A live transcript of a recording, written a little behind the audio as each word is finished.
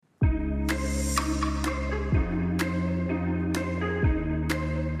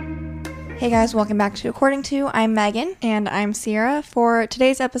Hey guys, welcome back to According To. I'm Megan. And I'm Sierra. For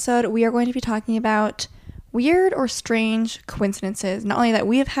today's episode, we are going to be talking about weird or strange coincidences, not only that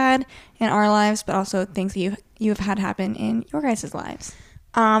we have had in our lives, but also things that you have had happen in your guys' lives.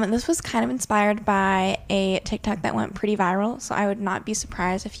 This was kind of inspired by a TikTok that went pretty viral, so I would not be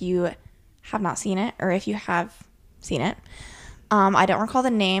surprised if you have not seen it, or if you have seen it. I don't recall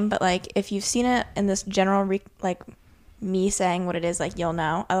the name, but like if you've seen it in this general me saying what it is, like you'll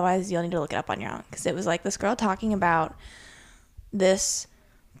know. Otherwise, you'll need to look it up on your own, because it was like this girl talking about this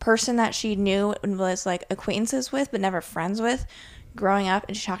person that she knew and was like acquaintances with but never friends with growing up,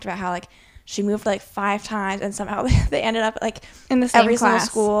 and she talked about how like she moved like 5 times and somehow they ended up like in the same every class. single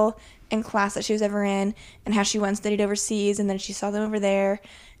school and class that she was ever in, and how she went and studied overseas and then she saw them over there,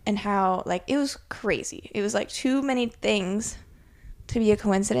 and how like it was crazy. It was like too many things to be a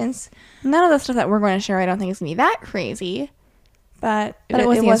coincidence. None of the stuff that we're going to share I don't think is going to be that crazy, but it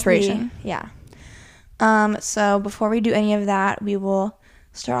was the inspiration. So before we do any of that, we will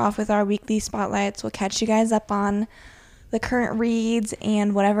start off with our weekly spotlights. We'll catch you guys up on the current reads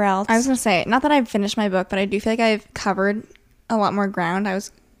and whatever else. I was going to say, not that I've finished my book, but I do feel like I've covered a lot more ground. I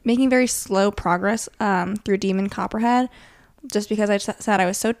was making very slow progress through Demon Copperhead, just because I said I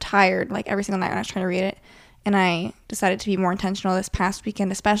was so tired like every single night when I was trying to read it. And I decided to be more intentional this past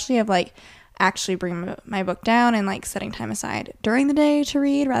weekend, especially of like actually bringing my book down and like setting time aside during the day to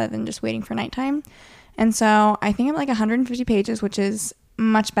read rather than just waiting for nighttime. And so I think I'm like 150 pages, which is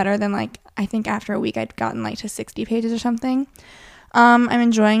much better than like, I think after a week I'd gotten like to 60 pages or something. I'm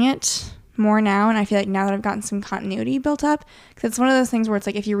enjoying it more now, and I feel like now that I've gotten some continuity built up, because it's one of those things where it's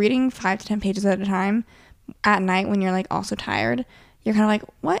like if you're reading 5 to 10 pages at a time at night when you're like also tired, you're kind of like,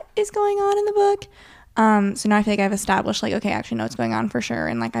 what is going on in the book? So now I feel like I've established like, okay, I actually know what's going on for sure,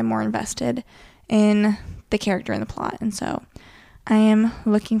 and like I'm more invested in the character and the plot, and so I am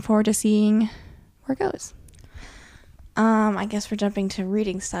looking forward to seeing where it goes. I guess we're jumping to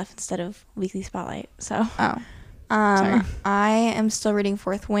reading stuff instead of weekly spotlight. So, sorry. I am still reading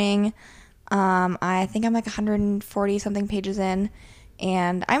Fourth Wing. I think I'm like 140 something pages in,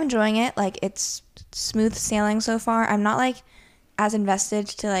 and I'm enjoying it. Like it's smooth sailing so far. I'm not like as invested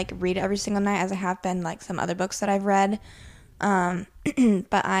to like read every single night as I have been like some other books that I've read. But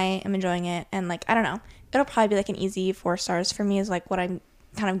I am enjoying it, and like I don't know, it'll probably be like an easy 4 stars for me is like what I'm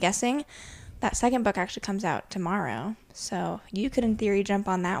kind of guessing. That second book actually comes out tomorrow, so you could in theory jump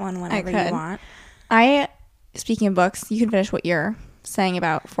on that one whenever you want. Speaking of books, you can finish what you're saying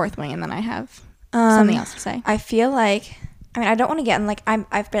about Fourth Wing, and then I have something else to say. I feel like, I mean, I don't want to get in like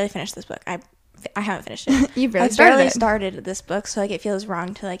I've barely finished this book. I haven't finished it. You I've barely started this book, so like it feels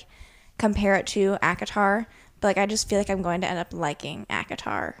wrong to like compare it to ACOTAR, but like I just feel like I'm going to end up liking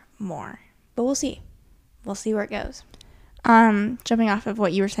ACOTAR more. But we'll see. We'll see where it goes. Jumping off of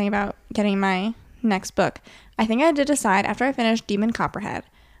what you were saying about getting my next book, I think I did decide after I finished Demon Copperhead.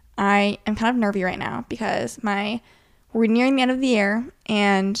 I am kind of nervy right now because we're nearing the end of the year,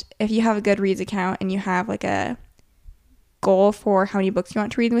 and if you have a Goodreads account and you have like a goal for how many books you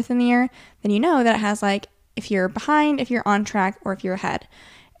want to read within the year, then you know that it has like if you're behind, if you're on track, or if you're ahead.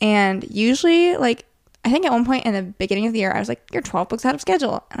 And usually, like I think at one point in the beginning of the year, I was like, you're 12 books out of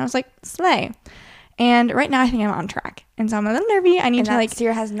schedule, and I was like, slay. And right now I think I'm on track, and so I'm a little nervy. I need to like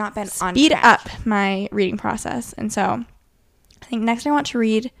year has not been speed up my reading process, and so I think next I want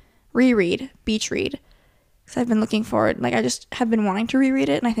to reread Beach Read, because I've been looking forward, like I just have been wanting to reread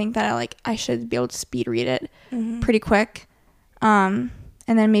it, and I think that I should be able to speed read it pretty quick. And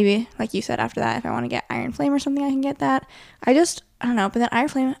then maybe like you said, after that, if I want to get Iron Flame or something, I can get that. I don't know, but then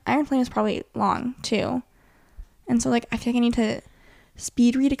Iron Flame is probably long too, and so like I feel like I need to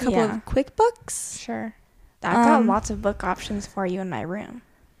speed read a couple of quick books. Sure. I've got lots of book options for you in my room.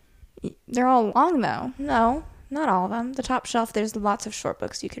 They're all long though. No, not all of them. The top shelf, there's lots of short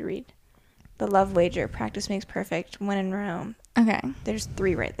books you could read. The Love Wager, Practice Makes Perfect, When in Rome. Okay. There's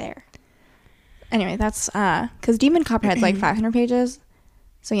 3 right there. Anyway, that's because Demon Copperhead's like 500 pages,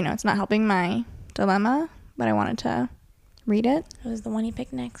 so you know it's not helping my dilemma, but I wanted to read it. It was the one you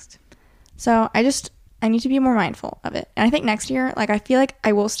picked next. So I need to be more mindful of it. And I think next year, like I feel like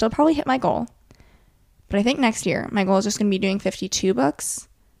I will still probably hit my goal, but I think next year my goal is just going to be doing 52 books,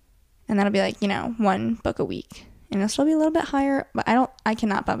 and that'll be like, you know, 1 book a week. And it'll still be a little bit higher, but I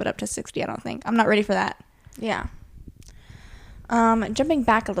cannot bump it up to 60, I don't think. I'm not ready for that. Yeah. Jumping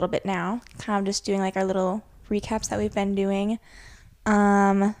back a little bit now, kind of just doing like our little recaps that we've been doing.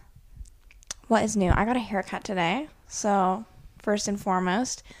 What is new? I got a haircut today, so first and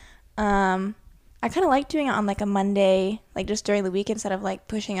foremost, I kind of like doing it on like a Monday, like just during the week instead of like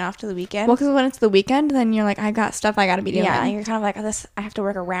pushing it off to the weekend. Well, because when it's the weekend, then you're like, I got stuff I got to be doing. Yeah, you're kind of like, oh, this, I have to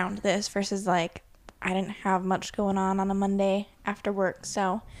work around this versus like, I didn't have much going on a Monday after work.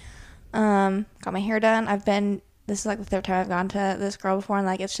 So, got my hair done. This is like the third time I've gone to this girl before, and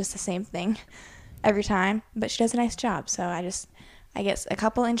like, it's just the same thing every time. But she does a nice job. So I get a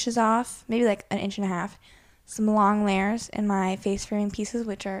couple inches off, maybe like an inch and a half, some long layers in my face framing pieces,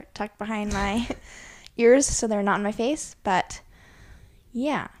 which are tucked behind my ears, so they're not in my face. But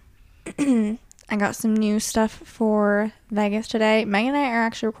yeah. I got some new stuff for Vegas today. Megan and I are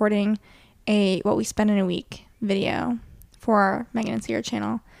actually recording a what we spend in a week video for our Megan and Sierra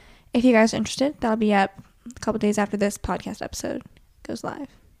channel. If you guys are interested, that'll be up a couple days after this podcast episode goes live.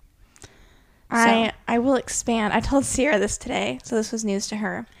 I will expand. I told Sierra this today, so this was news to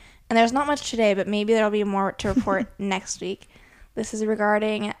her. And there's not much today, but maybe there'll be more to report next week. This is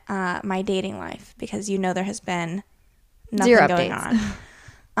regarding my dating life, because there has been nothing Zero going updates.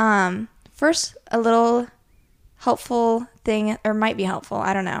 on. First, a little helpful thing, or might be helpful,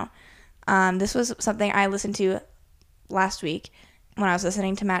 I don't know. This was something I listened to last week when I was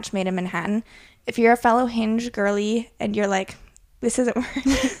listening to Match Made in Manhattan. If you're a fellow Hinge girly and you're like, this isn't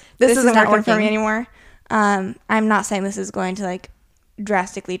this isn't working for me anymore, I'm not saying this is going to like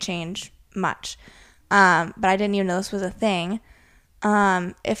drastically change much, but I didn't even know this was a thing.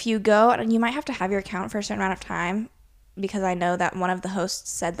 If you go, and you might have to have your account for a certain amount of time, because I know that one of the hosts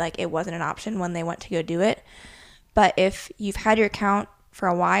said like it wasn't an option when they went to go do it. But if you've had your account for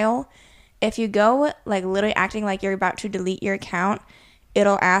a while, if you go like literally acting like you're about to delete your account,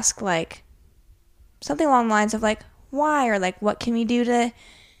 it'll ask like something along the lines of like, why, or like, what can we do to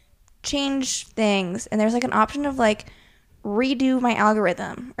change things? And there's like an option of like redo my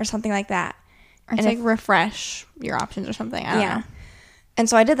algorithm or something like that. Or it's like refresh your options or something. I don't know. And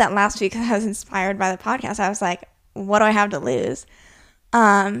so I did that last week because I was inspired by the podcast. I was like, what do I have to lose?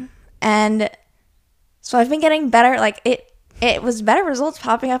 And so I've been getting better. Like it was better results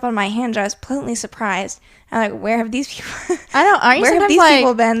popping up on my Hinge. I was pleasantly surprised. I'm like, where have these people? I know. Aren't you where have these like,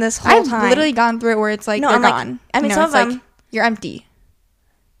 people been this whole time? I've literally gone through it where it's like No, they're I'm like, gone. I mean, some of it's them, like, you're empty.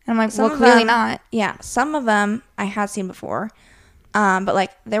 And I'm like, some well, of clearly them- not. Yeah, some of them I had seen before, but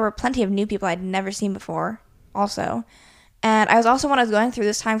like there were plenty of new people I'd never seen before also. And I was also, when I was going through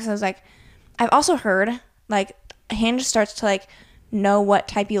this time, because I was like, I've also heard like Hinge starts to like know what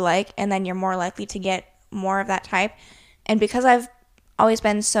type you like, and then you're more likely to get more of that type. And because I've always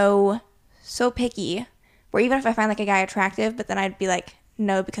been so picky, where even if I find like a guy attractive, but then I'd be like,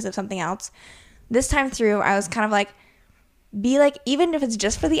 no, because of something else. This time through, I was kind of like, be like, even if it's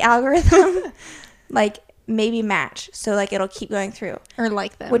just for the algorithm, like maybe match. So like it'll keep going through. Or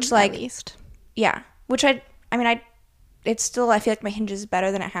like them, Which like, at least. yeah. Which it's still, I feel like my Hinge is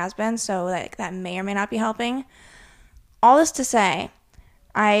better than it has been. So like that may or may not be helping. All this to say,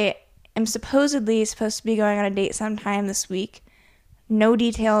 I am supposedly supposed to be going on a date sometime this week. No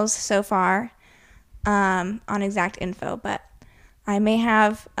details so far on exact info, but I may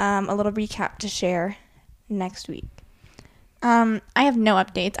have a little recap to share next week. I have no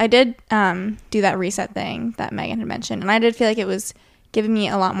updates. I did do that reset thing that Megan had mentioned, and I did feel like it was giving me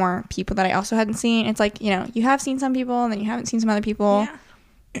a lot more people that I also hadn't seen. It's like, you have seen some people, and then you haven't seen some other people,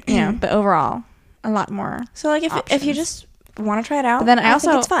 but overall, a lot more. So like if you just want to try it out, But then I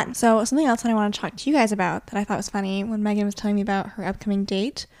think it's fun. So something else that I want to talk to you guys about that I thought was funny when Megan was telling me about her upcoming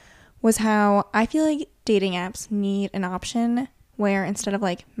date was how I feel like dating apps need an option where instead of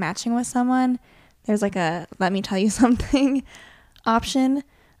like matching with someone, there's like a let me tell you something option,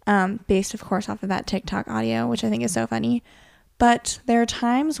 based of course off of that TikTok audio, which I think is so funny. But there are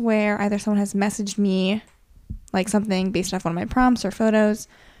times where either someone has messaged me like something based off one of my prompts or photos,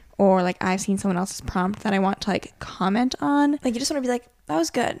 or like I've seen someone else's prompt that I want to like comment on. Like you just want to be like, that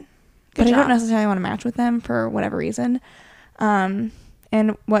was good. But job. I don't necessarily want to match with them for whatever reason. And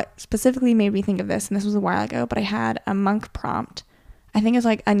what specifically made me think of this, and this was a while ago, but I had a Monk prompt. I think it's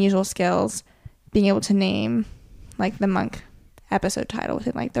like unusual skills, being able to name like the Monk episode title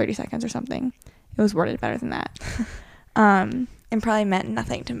within like 30 seconds or something. It was worded better than that. And probably meant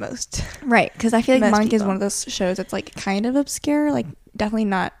nothing to most. Right, because I feel like most Monk is people. one of those shows that's like kind of obscure. Like definitely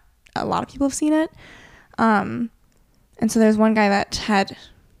not a lot of people have seen it. And so there's one guy that had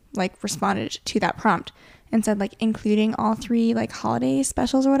like responded to that prompt and said like including all 3 like holiday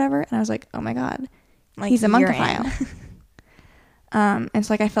specials or whatever. And I was like, oh my God, Like he's a you're Monkophile. And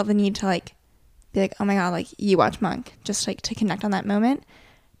so like I felt the need to like be like, oh my God, like you watch Monk, just like to connect on that moment.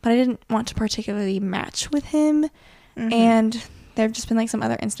 But I didn't want to particularly match with him. Mm-hmm. And there have just been like some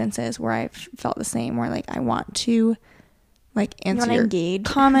other instances where I've felt the same, where like I want to like answer wanna your engage.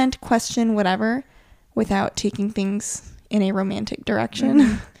 comment, question, whatever, without taking things in a romantic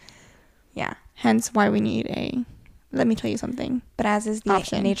direction. Yeah. Hence why we need a let me tell you something. But as is the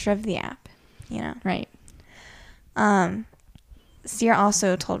Option. nature of the app, you know. Right. Sierra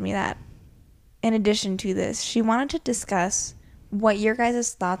also told me that in addition to this, she wanted to discuss what your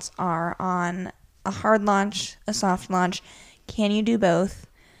guys' thoughts are on a hard launch, a soft launch. Can you do both?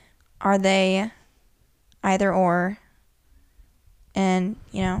 Are they either or? And,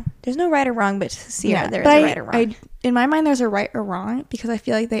 you know, there's no right or wrong, but to Sierra, there is a right or wrong. In my mind, there's a right or wrong because I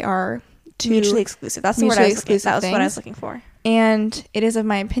feel like they are Mutually exclusive. That's the word I was looking for. That was what I was looking for. And it is of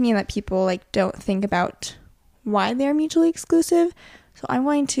my opinion that people like don't think about why they're mutually exclusive. So I'm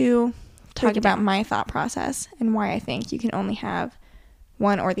going to talk about my thought process and why I think you can only have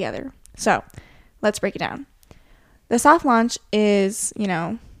one or the other. So let's break it down. The soft launch is, you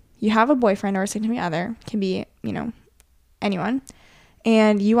know, you have a boyfriend or a significant other, can be, you know, anyone,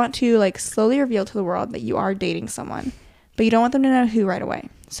 and you want to like slowly reveal to the world that you are dating someone, but you don't want them to know who right away.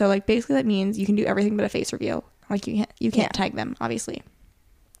 So like basically that means you can do everything but a face reveal. Like you can't tag them, obviously.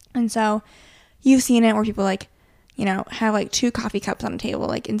 And so you've seen it where people like, you know, have like 2 coffee cups on a table,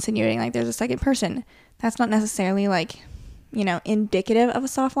 like insinuating like there's a second person. That's not necessarily like, you know, indicative of a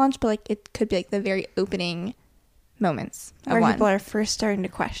soft launch, but like it could be like the very opening moments of where one. People are first starting to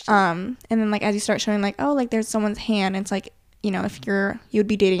question. And then like as you start showing like, oh, like there's someone's hand, it's like, you know, if you'd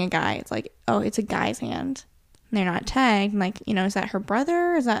be dating a guy, it's like, oh, it's a guy's hand. And they're not tagged. Like, you know, is that her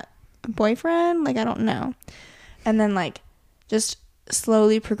brother? Is that a boyfriend? Like, I don't know. And then like just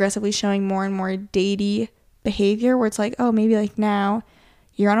slowly, progressively showing more and more datey behavior where it's like, oh, maybe like now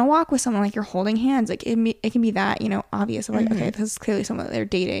you're on a walk with someone, like you're holding hands. Like it can be that, you know, obvious of like, okay, this is clearly someone that they're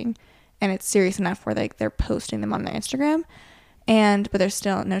dating and it's serious enough where like they're posting them on their Instagram but there's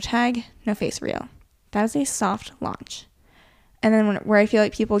still no tag, no face reveal. That is a soft launch. And then where I feel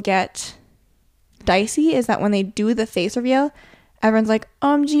like people get dicey is that when they do the face reveal, everyone's like,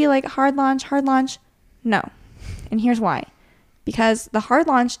 OMG, like hard launch. No. And here's why. Because the hard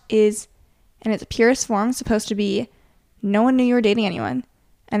launch is, in its purest form, supposed to be no one knew you were dating anyone.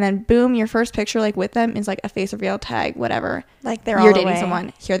 And then boom, your first picture like with them is like a face reveal, tag, whatever. Like you're dating away.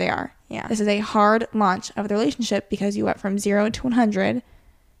 Someone. Here they are. Yeah. This is a hard launch of the relationship because you went from 0 to 100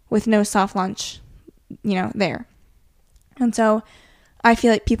 with no soft launch, you know, there. And so I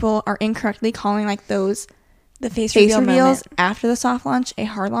feel like people are incorrectly calling like those the face reveals moment after the soft launch a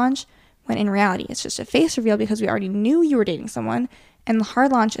hard launch, when in reality it's just a face reveal because we already knew you were dating someone, and the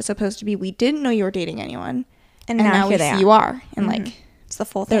hard launch is supposed to be we didn't know you were dating anyone, and now we see you are, and like it's the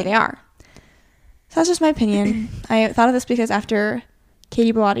full thing. There they are. So that's just my opinion. I thought of this because after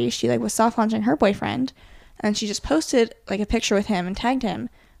Katie Bellotti, she like was soft launching her boyfriend, and she just posted like a picture with him and tagged him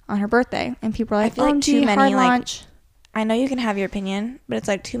on her birthday, and people are like, I feel like too many hard like launch. I know you can have your opinion, but it's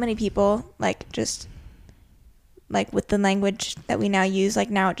like too many people like just like with the language that we now use, like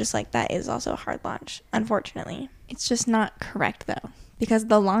now it just like that is also a hard launch, unfortunately. It's just not correct though, because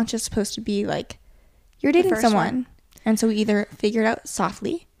the launch is supposed to be like you're dating someone, and so we either figure it out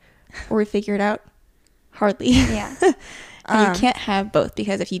softly or we figure it out hardly. Yeah. And you can't have both,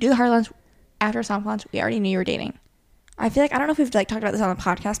 because if you do the hard launch after soft launch, we already knew you were dating. I feel like, I don't know if we've like talked about this on the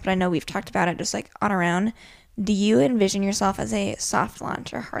podcast, but I know we've talked about it just like on our own. Do you envision yourself as a soft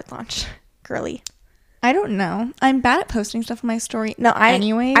launch or hard launch girly? I don't know. I'm bad at posting stuff on my story.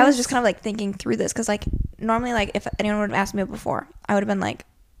 Anyways. I was just kind of like thinking through this because like normally like if anyone would have asked me before, I would have been like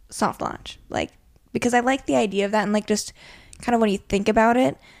soft launch, like because I like the idea of that, and like just kind of when you think about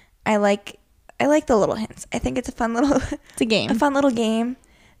it, I like the little hints. I think it's a fun little it's a game. A fun little game.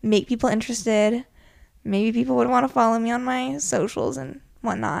 Make people interested. Maybe people would want to follow me on my socials and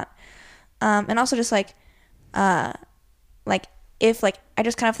whatnot. And also just like if like I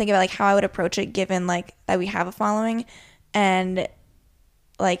just kind of think about like how I would approach it given like that we have a following, and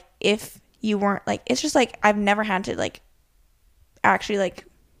like if you weren't like, it's just like I've never had to like actually like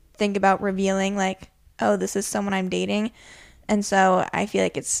think about revealing like, oh, this is someone I'm dating, and so I feel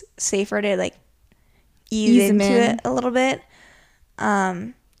like it's safer to like ease into it a little bit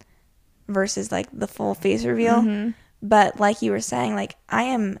versus like the full face reveal. Mm-hmm. But like you were saying, like I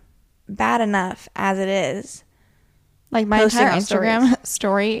am bad enough as it is. Like my entire Instagram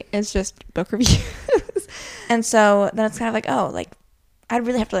story is just book reviews. And so then it's kind of like, oh, like I'd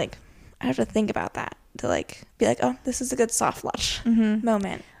really have to like, I have to think about that to like be like, oh, this is a good soft launch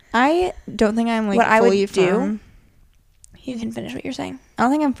moment. I don't think I'm like what fully I would firm. You can finish what you're saying. I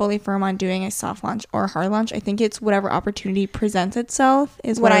don't think I'm fully firm on doing a soft launch or a hard launch. I think it's whatever opportunity presents itself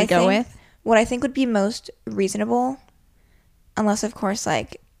is what I go with. What I think would be most reasonable, unless of course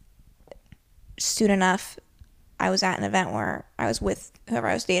like soon enough I was at an event where I was with whoever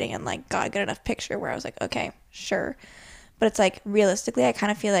I was dating and like got a good enough picture where I was like, okay, sure. But it's like realistically, I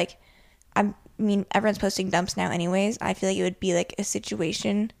kind of feel like I mean, everyone's posting dumps now anyways. I feel like it would be like a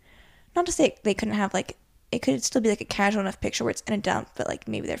situation, not to say they couldn't have like, it could still be like a casual enough picture where it's in a dump, but like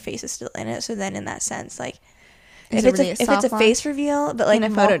maybe their face is still in it. So then in that sense, like if it's a face reveal, but like a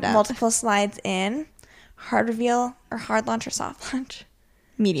photo dump? multiple slides in, hard reveal or hard launch or soft launch,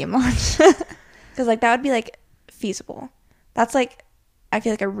 medium launch. because like that would be like feasible. That's like I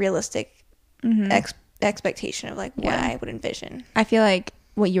feel like a realistic expectation of like what I would envision. I feel like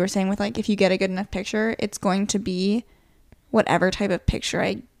what you were saying with like if you get a good enough picture, it's going to be whatever type of picture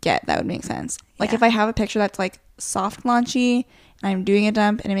I get that would make sense. Like if I have a picture that's like soft launchy and I'm doing a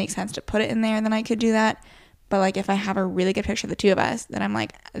dump and it makes sense to put it in there, then I could do that. But like if I have a really good picture of the two of us, then I'm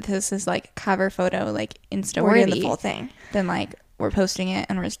like, this is like cover photo, like Insta We're doing worthy. the full thing. Then like we're posting it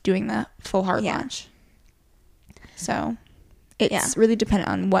and we're just doing the full hard launch. So it's really dependent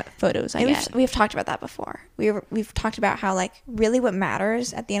on what photos I get. We've talked about that before. We've talked about how like really what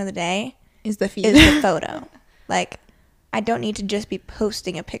matters at the end of the day is the feed. Is the photo. Like I don't need to just be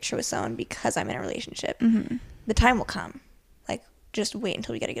posting a picture with someone because I'm in a relationship. The time will come. Like just wait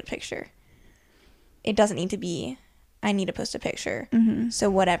until we get a good picture. It doesn't need to be I need to post a picture. So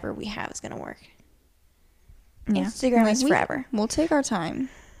whatever we have is going to work. Yeah. Instagram is forever. We'll take our time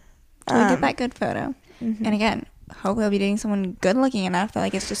till we get that good photo. And again, hopefully I'll be dating someone good looking enough that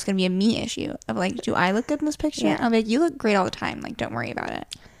like it's just gonna be a me issue of like, do I look good in this picture? I'll be like, you look great all the time, like don't worry about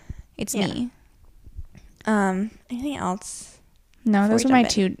it, it's me. Anything else? No, those are my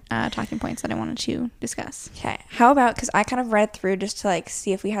two talking points that I wanted to discuss. Okay, how about, because I kind of read through just to like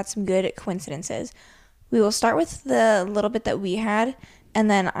see if we had some good coincidences. We will start with the little bit that we had, and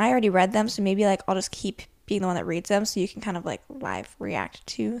then I already read them, so maybe like I'll just keep being the one that reads them so you can kind of like live react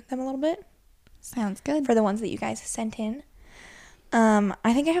to them a little bit. Sounds good. For the ones that you guys sent in.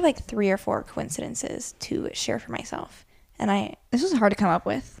 I think I have like 3 or 4 coincidences to share for myself. And this was hard to come up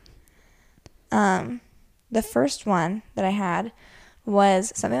with. The first one that I had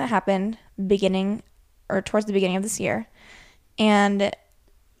was something that happened towards the beginning of this year. And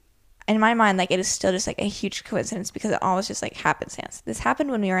in my mind, like it is still just like a huge coincidence because it always just like happenstance. This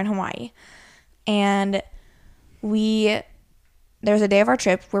happened when we were in Hawaii. And there was a day of our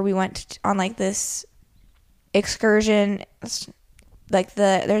trip where we went on like this excursion, like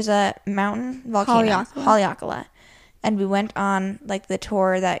there's a mountain volcano, Haleakala, and we went on like the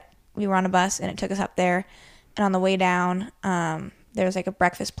tour that we were on a bus and it took us up there, and on the way down, there was like a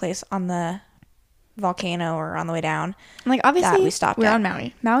breakfast place on the volcano or on the way down. Like obviously we stopped. We're on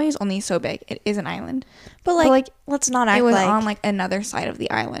Maui. Maui is only so big; it is an island, but like let's not act like it was on like another side of the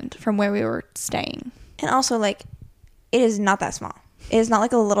island from where we were staying, and also like. It is not that small. It is not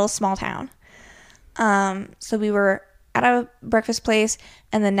like a little small town. So we were at a breakfast place,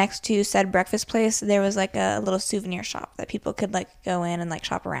 and then next to said breakfast place, there was like a little souvenir shop that people could like go in and like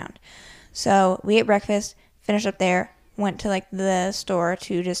shop around. So we ate breakfast, finished up there, went to like the store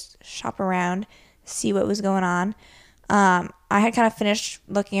to just shop around, see what was going on. I had kind of finished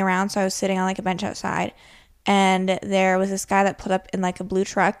looking around, so I was sitting on like a bench outside, and there was this guy that pulled up in like a blue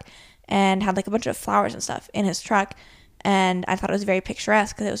truck and had like a bunch of flowers and stuff in his truck. And I thought it was very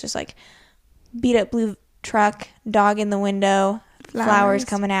picturesque because it was just like beat up blue truck, dog in the window, flowers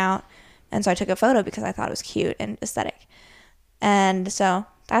coming out. And so I took a photo because I thought it was cute and aesthetic. And so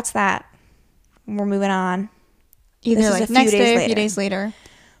that's that. We're moving on. Either like next day or a few days later.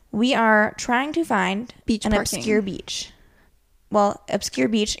 We are trying to find an obscure beach. Well, obscure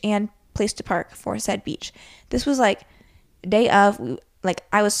beach and place to park for said beach. This was like day of, like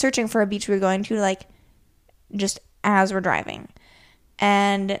I was searching for a beach we were going to like just as we're driving,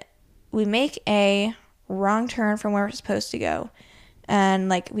 and we make a wrong turn from where we're supposed to go, and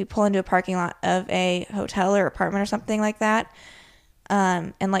like we pull into a parking lot of a hotel or apartment or something like that,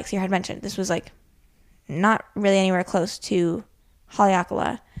 and like Sierra had mentioned, this was like not really anywhere close to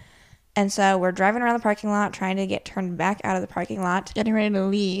Haleakala, and so we're driving around the parking lot trying to get turned back out of the parking lot, getting ready to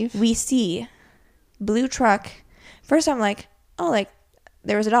leave. We see blue truck. First I'm like, oh, like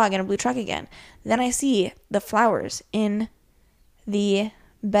there was a dog in a blue truck again. Then I see the flowers in the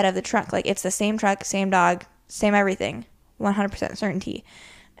bed of the truck. Like, it's the same truck, same dog, same everything. 100% certainty.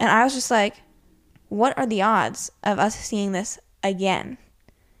 And I was just like, what are the odds of us seeing this again?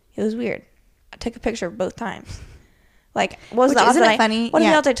 It was weird. I took a picture of both times. Like, what was the odds that funny? What are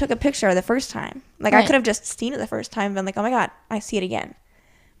the odds I took a picture the first time? Like, I could have just seen it the first time and been like, oh my God, I see it again.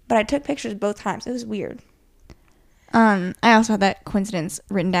 But I took pictures both times. It was weird. I also had that coincidence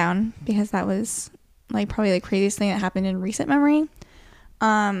written down because that was like probably the craziest thing that happened in recent memory.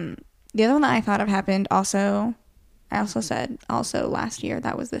 The other one that I thought of happened also I also said also last year.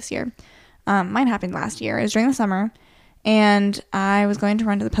 That was this year. Mine happened last year. It was during the summer, and I was going to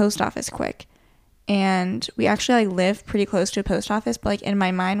run to the post office quick. And we actually like live pretty close to a post office, but like in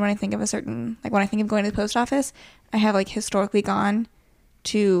my mind, when I think of when I think of going to the post office, I have like historically gone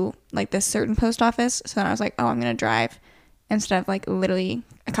to like this certain post office. So then I was like, oh, I'm gonna drive instead of like literally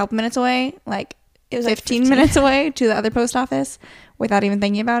a couple minutes away, like it was 15 minutes away to the other post office without even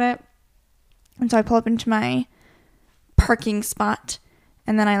thinking about it. And so I pull up into my parking spot,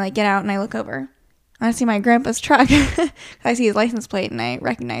 and then I like get out and I look over and I see my grandpa's truck. I see his license plate and I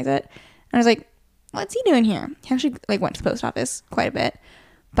recognize it, and I was like, what's he doing here? He actually like went to the post office quite a bit,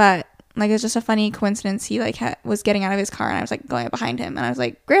 but like it was just a funny coincidence. He like was getting out of his car, and I was like going up behind him, and I was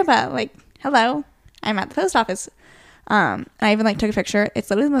like, Grandpa, like, hello, I'm at the post office. And I even like took a picture. It's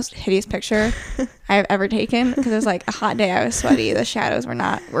literally the most hideous picture I've ever taken, because it was like a hot day. I was sweaty. The shadows were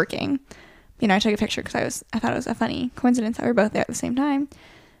not working. You know, I took a picture because I thought it was a funny coincidence that we were both there at the same time.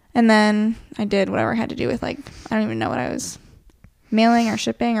 And then I did whatever I had to do with, like, I don't even know what I was mailing or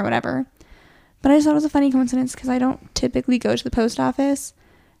shipping or whatever. But I just thought it was a funny coincidence because I don't typically go to the post office,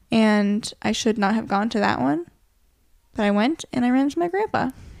 and I should not have gone to that one. But I went and I ran into my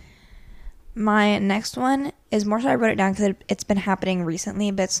grandpa. My next one is more so I wrote it down because it's been happening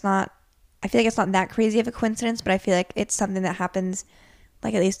recently, but it's not, I feel like it's not that crazy of a coincidence, but I feel like it's something that happens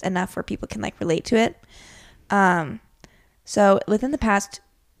like at least enough where people can like relate to it. So within the past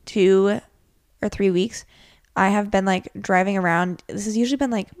 2 or 3 weeks, I have been like driving around. This has usually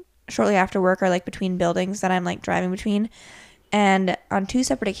been like shortly after work or like between buildings that I'm like driving between, and on 2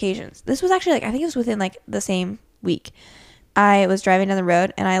 separate occasions. This was actually like, I think it was within like the same week. I was driving down the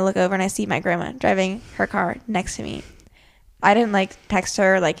road and I look over and I see my grandma driving her car next to me. I didn't like text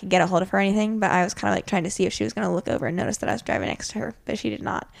her, like get a hold of her or anything, but I was kind of like trying to see if she was going to look over and notice that I was driving next to her, but she did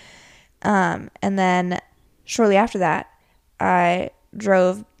not. And then shortly after that, I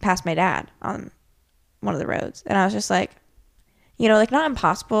drove past my dad on one of the roads, and I was just like, you know, like not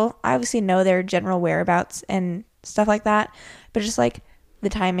impossible. I obviously know their general whereabouts and stuff like that, but just like the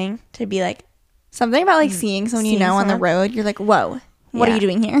timing to be like, something about like seeing someone you know on the road, you're like, whoa, what are you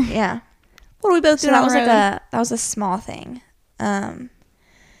doing here? Yeah. What are we both doing on the road? That was a small thing. 2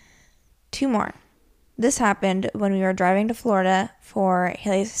 more. This happened when we were driving to Florida for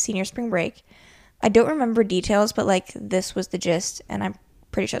Haley's senior spring break. I don't remember details, but like this was the gist, and I'm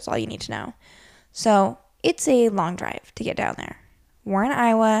pretty sure that's all you need to know. So it's a long drive to get down there. We're in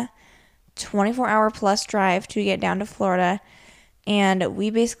Iowa, 24-hour plus drive to get down to Florida, and we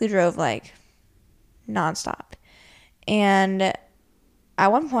basically drove like nonstop. And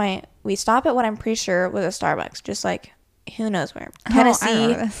at one point, we stop at what I'm pretty sure was a Starbucks, just like who knows where.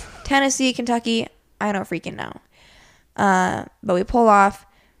 Tennessee, Kentucky, I don't freaking know. But we pull off,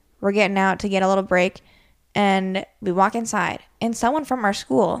 we're getting out to get a little break, and we walk inside, and someone from our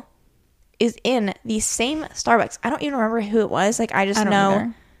school is in the same Starbucks. I don't even remember who it was. Like, I just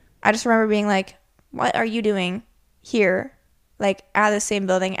remember being like, what are you doing here? Like, at the same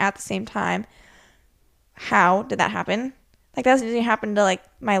building, at the same time. How did that happen? Like, that doesn't even happen to, like,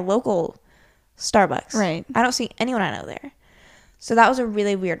 my local Starbucks. Right. I don't see anyone I know there. So that was a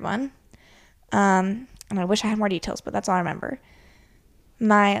really weird one. And I wish I had more details, but that's all I remember.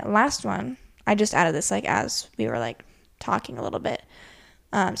 My last one, I just added this, like, as we were, like, talking a little bit.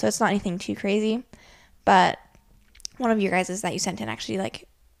 So it's not anything too crazy. But one of your guys' that you sent in actually, like,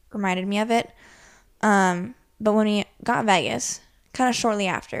 reminded me of it. But when we got Vegas, kind of shortly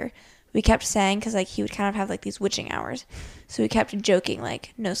after, we kept saying, because like he would kind of have like these witching hours, so we kept joking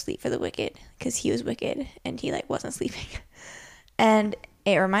like no sleep for the wicked, because he was wicked and he like wasn't sleeping. And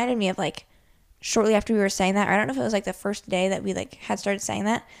it reminded me of like shortly after we were saying that, or I don't know if it was like the first day that we like had started saying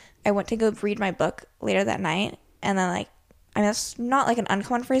that, I went to go read my book later that night, and then like, I mean, that's not like an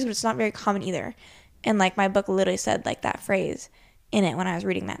uncommon phrase, but it's not very common either, and like my book literally said like that phrase in it when I was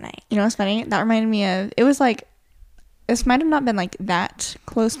reading that night. You know what's funny? That reminded me of, it was like, this might have not been like that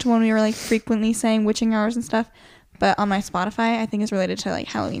close to when we were like frequently saying witching hours and stuff, but on my Spotify, I think it's related to like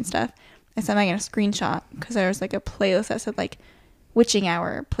Halloween stuff. I sent Megan a screenshot because there was like a playlist that said like witching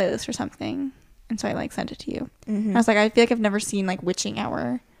hour playlist or something, and so I like sent it to you. I was like, I feel like I've never seen like witching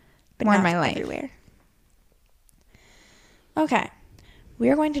hour but more in my life. Everywhere. Okay, we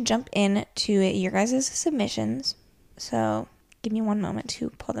are going to jump in to your guys' submissions. So give me one moment to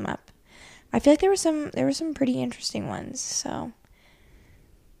pull them up. I feel like there were some pretty interesting ones. So,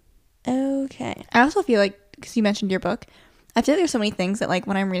 okay. I also feel like, because you mentioned your book, I feel like there's so many things that like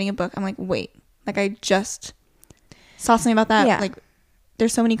when I'm reading a book, I'm like, wait, like I just saw something about that. Yeah. Like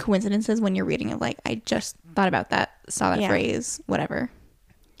there's so many coincidences when you're reading it. Like I just thought about that, saw that phrase, whatever.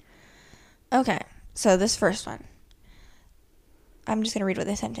 Okay, so this first one. I'm just going to read what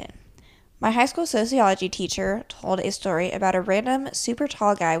they sent in. My high school sociology teacher told a story about a random super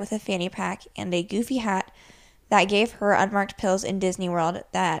tall guy with a fanny pack and a goofy hat that gave her unmarked pills in Disney World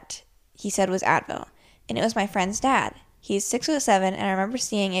that he said was Advil. And it was my friend's dad. He's 6'7", and I remember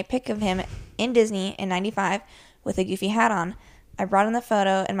seeing a pic of him in Disney in 95 with a goofy hat on. I brought in the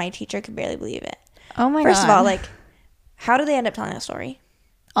photo, and my teacher could barely believe it. Oh my God. First of all, like, how did they end up telling the story?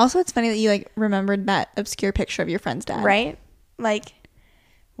 Also, it's funny that you, like, remembered that obscure picture of your friend's dad. Right? Like,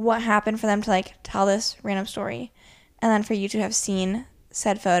 what happened for them to, like, tell this random story? And then for you to have seen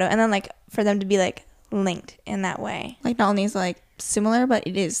said photo. And then, like, for them to be, like, linked in that way. Like, not only is it, like, similar, but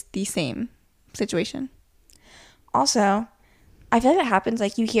it is the same situation. Also, I feel like it happens.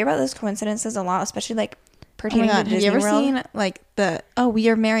 Like, you hear about those coincidences a lot, especially, like, pertaining to Disney Have you ever World. seen, like, we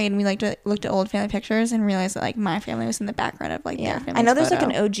are married, and we, like, looked at old family pictures and realized that, like, my family was in the background of, like, their family's I know there's, photo.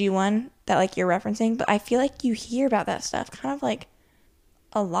 like, an OG one that, like, you're referencing, but I feel like you hear about that stuff kind of, like,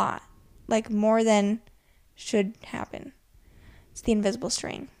 a lot. Like, more than should happen. It's the invisible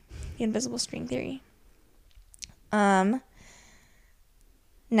string. The invisible string theory.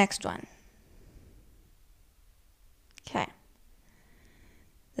 Next one. Okay.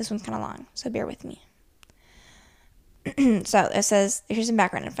 This one's kind of long, so bear with me. So it says, here's some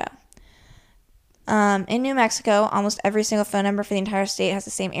background info. In New Mexico, almost every single phone number for the entire state has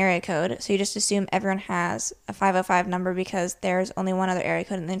the same area code, so you just assume everyone has a 505 number because there's only one other area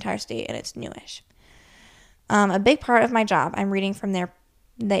code in the entire state, and it's newish. A big part of my job, I'm reading from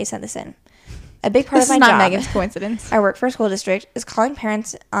they sent this in. A big part of my job, this is not Megan's coincidence. I work for a school district, is calling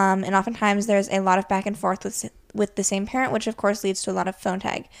parents, and oftentimes there's a lot of back and forth with the same parent, which of course leads to a lot of phone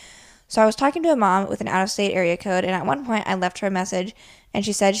tag. So I was talking to a mom with an out-of-state area code, and at one point I left her a message, and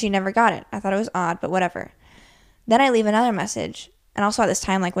she said she never got it. I thought it was odd, but whatever. Then I leave another message, and also at this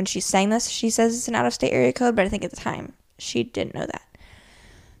time, like when she's saying this, she says it's an out-of-state area code, but I think at the time she didn't know that.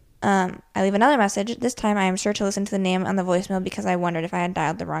 I leave another message. This time I am sure to listen to the name on the voicemail because I wondered if I had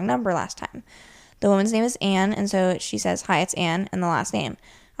dialed the wrong number last time. The woman's name is Anne, and so she says, "Hi, it's Anne," and the last name.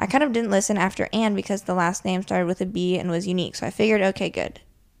 I kind of didn't listen after Anne because the last name started with a B and was unique, so I figured, okay, good.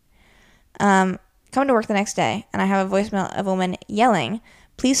 Come to work the next day, and I have a voicemail of a woman yelling,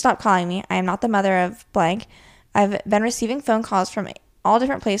 "Please stop calling me. I am not the mother of blank. I've been receiving phone calls from all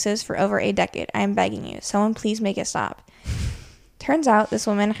different places for over a decade. I am begging you. Someone please make it stop." Turns out this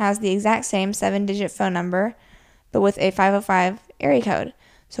woman has the exact same 7-digit phone number, but with a 505 area code.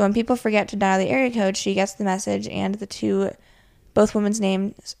 So when people forget to dial the area code, she gets the message, and both women's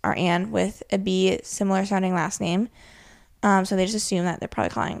names are Anne with a B, similar sounding last name. So they just assume that they're probably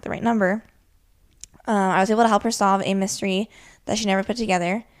calling the right number. I was able to help her solve a mystery that she never put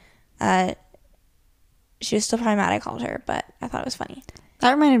together. She was still probably mad I called her, but I thought it was funny.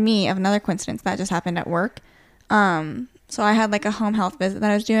 That reminded me of another coincidence that just happened at work. So I had like a home health visit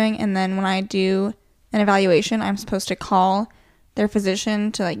that I was doing, and then when I do an evaluation, I'm supposed to call their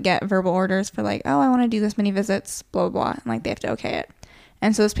physician to like get verbal orders for like, oh, I want to do this many visits, blah, blah, blah, and like they have to okay it.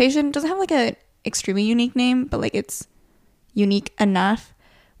 And so this patient doesn't have like a extremely unique name, but like it's unique enough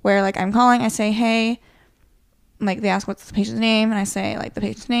where like I'm calling, I say, hey, like they ask what's the patient's name, and I say like the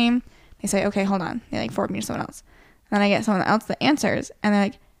patient's name. They say, okay, hold on. They like forward me to someone else. And then I get someone else that answers, and they're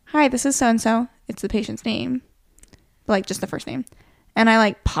like, hi, this is so-and-so. It's the patient's name. But like just the first name. And I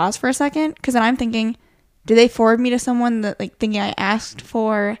like pause for a second, because then I'm thinking, do they forward me to someone that like thinking I asked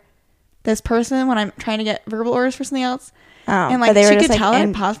for this person when I'm trying to get verbal orders for something else? Oh, and like she could tell that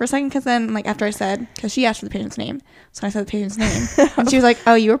I paused for a second, because then like after I said, because she asked for the patient's name, so I said the patient's name, and she was like,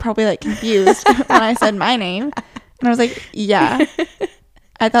 oh, you were probably like confused when I said my name. And I was like, yeah,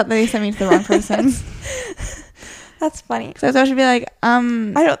 I thought they sent me to the wrong person. That's funny. So I should be like,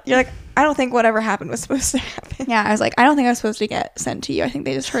 I don't think whatever happened was supposed to happen. Yeah, I was like, I don't think I was supposed to get sent to you. I think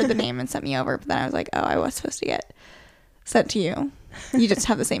they just heard the name and sent me over. But then I was like, oh, I was supposed to get sent to you. You just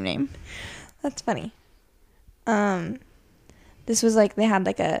have the same name. That's funny. This was like, they had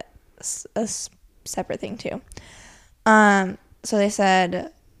like a separate thing too. So they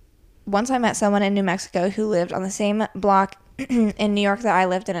said, once I met someone in New Mexico who lived on the same block in New York that I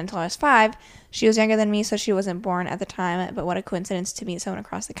lived in until I was 5. She was younger than me, so she wasn't born at the time, but what a coincidence to meet someone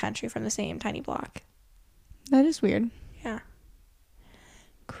across the country from the same tiny block. That is weird. Yeah.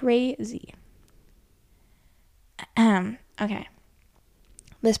 Crazy. Okay.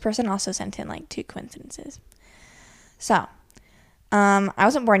 This person also sent in like 2 coincidences. So, I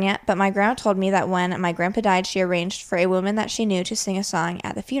wasn't born yet, but my grandma told me that when my grandpa died, she arranged for a woman that she knew to sing a song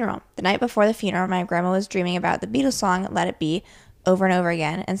at the funeral. The night before the funeral, my grandma was dreaming about the Beatles song, Let It Be, over and over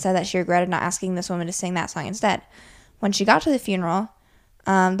again, and said that she regretted not asking this woman to sing that song instead. When she got to the funeral,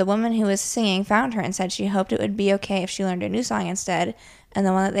 The woman who was singing found her and said she hoped it would be okay if she learned a new song instead, and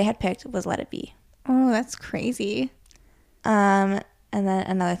the one that they had picked was Let It Be. Oh, that's crazy. And then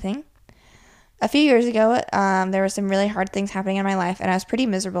another thing. A few years ago, there were some really hard things happening in my life, and I was pretty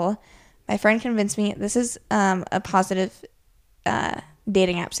miserable. My friend convinced me, this is a positive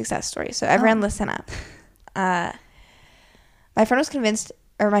dating app success story, so everyone listen up. My friend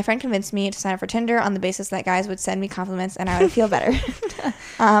convinced me to sign up for Tinder on the basis that guys would send me compliments and I would feel better.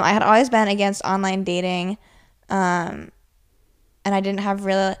 I had always been against online dating, and I didn't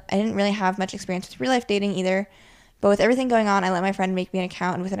really have much experience with real life dating either. But with everything going on, I let my friend make me an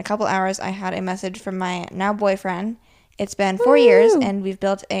account, and within a couple hours, I had a message from my now boyfriend. It's been 4 years, and we've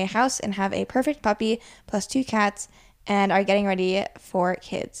built a house and have a perfect puppy plus 2 cats, and are getting ready for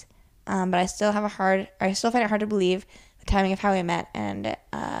kids. But I still find it hard to believe the timing of how we met and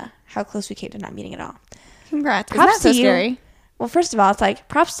how close we came to not meeting at all. Congrats. Props Isn't that so to you. scary? Well, first of all, it's like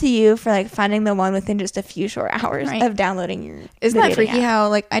props to you for like finding the one within just a few short hours of downloading your. Isn't that freaky how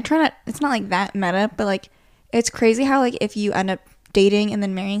like I try not, it's not like that meta, but like it's crazy how like if you end up dating and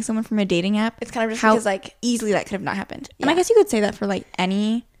then marrying someone from a dating app, It's kind of just how because like easily that could have not happened. And Yeah. I guess you could say that for like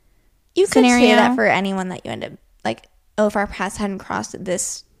any you could scenario. say that for anyone that you end up like, oh, if our paths hadn't crossed at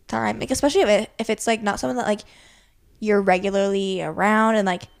this time, like especially if it's like not someone that like you're regularly around and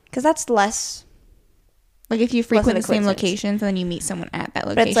like because that's less. like if you frequent the same coincidence. locations and then you meet someone at that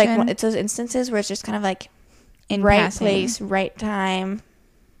But location. it's like it's those instances where it's just kind of like in right passing. place, right time,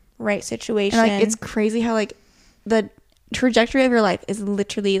 right situation. And like it's crazy how like the trajectory of your life is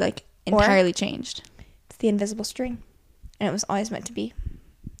literally like entirely changed. It's the invisible string, and it was always meant to be.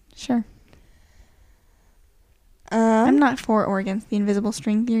 Sure. I'm not for or against the invisible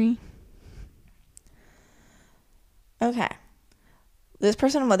string theory. Okay. This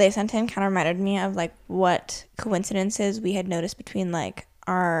person, what they sent in kind of reminded me of like what coincidences we had noticed between like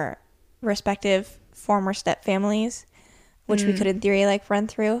our respective former step families, which we could in theory like run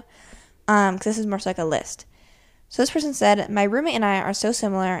through. Because this is more so like a list. So this person said, my roommate and I are so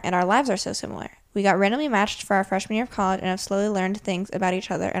similar and our lives are so similar. We got randomly matched for our freshman year of college and have slowly learned things about each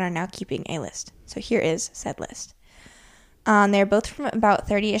other and are now keeping a list. So here is said list. They're both from about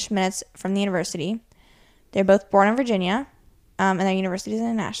 30-ish minutes from the university. They're both born in Virginia, and their university is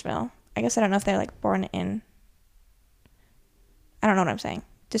in Nashville. I guess I don't know if they're like born in. I don't know what I'm saying.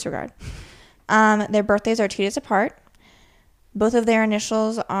 Disregard. Their birthdays are 2 days apart. Both of their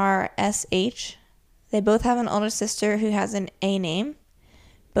initials are SH. They both have an older sister who has an A name.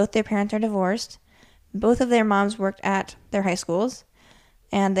 Both their parents are divorced. Both of their moms worked at their high schools,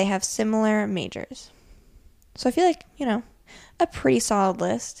 and they have similar majors. So I feel like, a pretty solid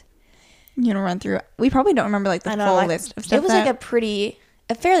list. You know, run through. We probably don't remember like the full list of stuff. It was like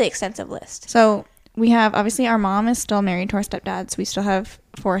a fairly extensive list. So we have, obviously our mom is still married to our stepdad, so we still have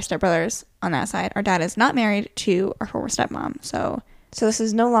 4 stepbrothers on that side. Our dad is not married to our former stepmom, so this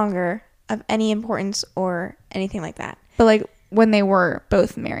is no longer of any importance or anything like that. but like when they were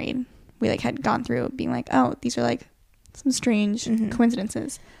both married, we like had gone through being like, oh, these are like some strange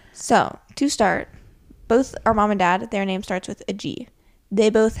coincidences. So to start, both our mom and dad, their name starts with a G.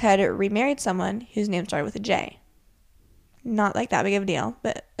 They both had remarried someone whose name started with a J. Not like that big of a deal,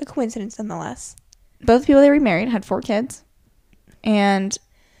 but a coincidence nonetheless. Both people they remarried had 4 kids, and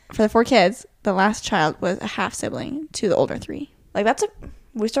for the 4 kids, the last child was a half sibling to the older 3. Like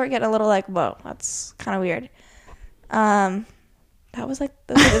we start getting a little like, whoa, that's kind of weird. That was like,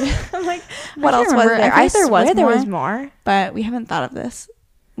 I'm like, what else was there? I swear there was more, but we haven't thought of this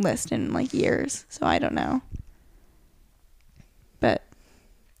list in like years, so I don't know. But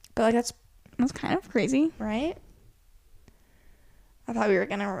like that's kind of crazy, right? I thought we were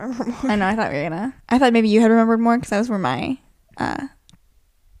gonna remember more. I know. I thought maybe you had remembered more because that was where my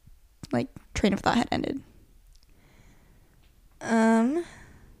like train of thought had ended.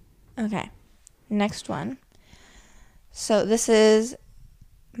 Okay. Next one. So this is,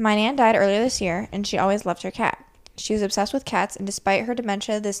 my Nan died earlier this year, and she always loved her cat. She was obsessed with cats, and despite her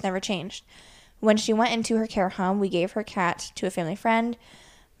dementia, this never changed. When she went into her care home, we gave her cat to a family friend.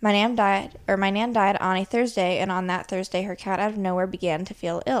 My Nan died on a Thursday, and on that Thursday, her cat out of nowhere began to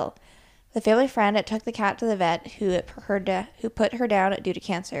feel ill. The family friend took the cat to the vet, who put her down due to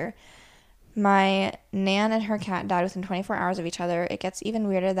cancer. My Nan and her cat died within 24 hours of each other. It gets even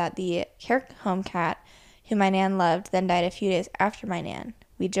weirder that the care home cat, who my Nan loved, then died a few days after my Nan.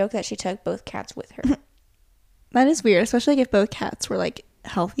 We joke that she took both cats with her. That is weird, especially like if both cats were like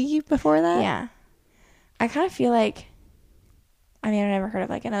healthy before that. Yeah. I kind of feel like, I've never heard of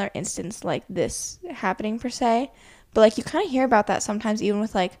like another instance like this happening per se, but like you kind of hear about that sometimes even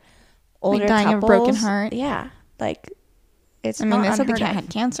with like older like dying couples. of broken heart. Yeah. Like It's I mean, not they said the unheard cat of. had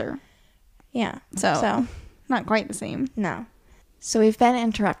cancer. Yeah. So, not quite the same. No. So we've been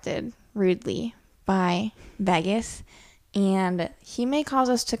interrupted rudely by Vegas, and he may cause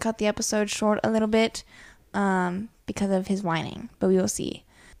us to cut the episode short a little bit because of his whining, but we will see.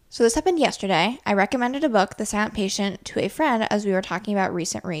 So this happened yesterday. I recommended a book, The Silent Patient, to a friend as we were talking about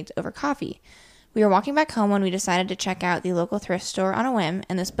recent reads over coffee. We were walking back home when we decided to check out the local thrift store on a whim,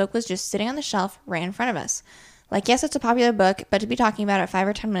 and this book was just sitting on the shelf right in front of us. Like, yes, it's a popular book, but to be talking about it 5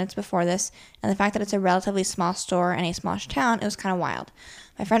 or 10 minutes before this, and the fact that it's a relatively small store in a smallish town, it was kind of wild.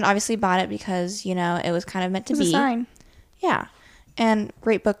 My friend obviously bought it because, you know, it was kind of meant to It's be. a sign. Yeah. And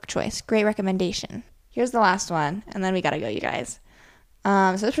great book choice. Great recommendation. Here's the last one, and then we gotta go, you guys.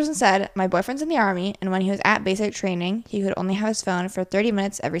 So this person said, my boyfriend's in the Army, and when he was at basic training, he could only have his phone for 30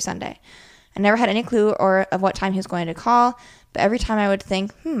 minutes every Sunday. I never had any clue of what time he was going to call, but every time I would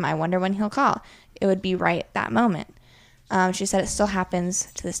think, I wonder when he'll call. It would be right that moment. She said it still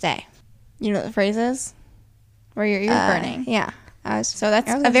happens to this day. You know what the phrase is? Where your ears burning. Yeah. So that's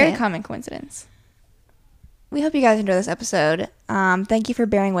I was a gonna very say it. common coincidence. We hope you guys enjoy this episode. Thank you for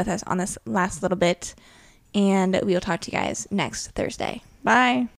bearing with us on this last little bit, and we will talk to you guys next Thursday. Bye.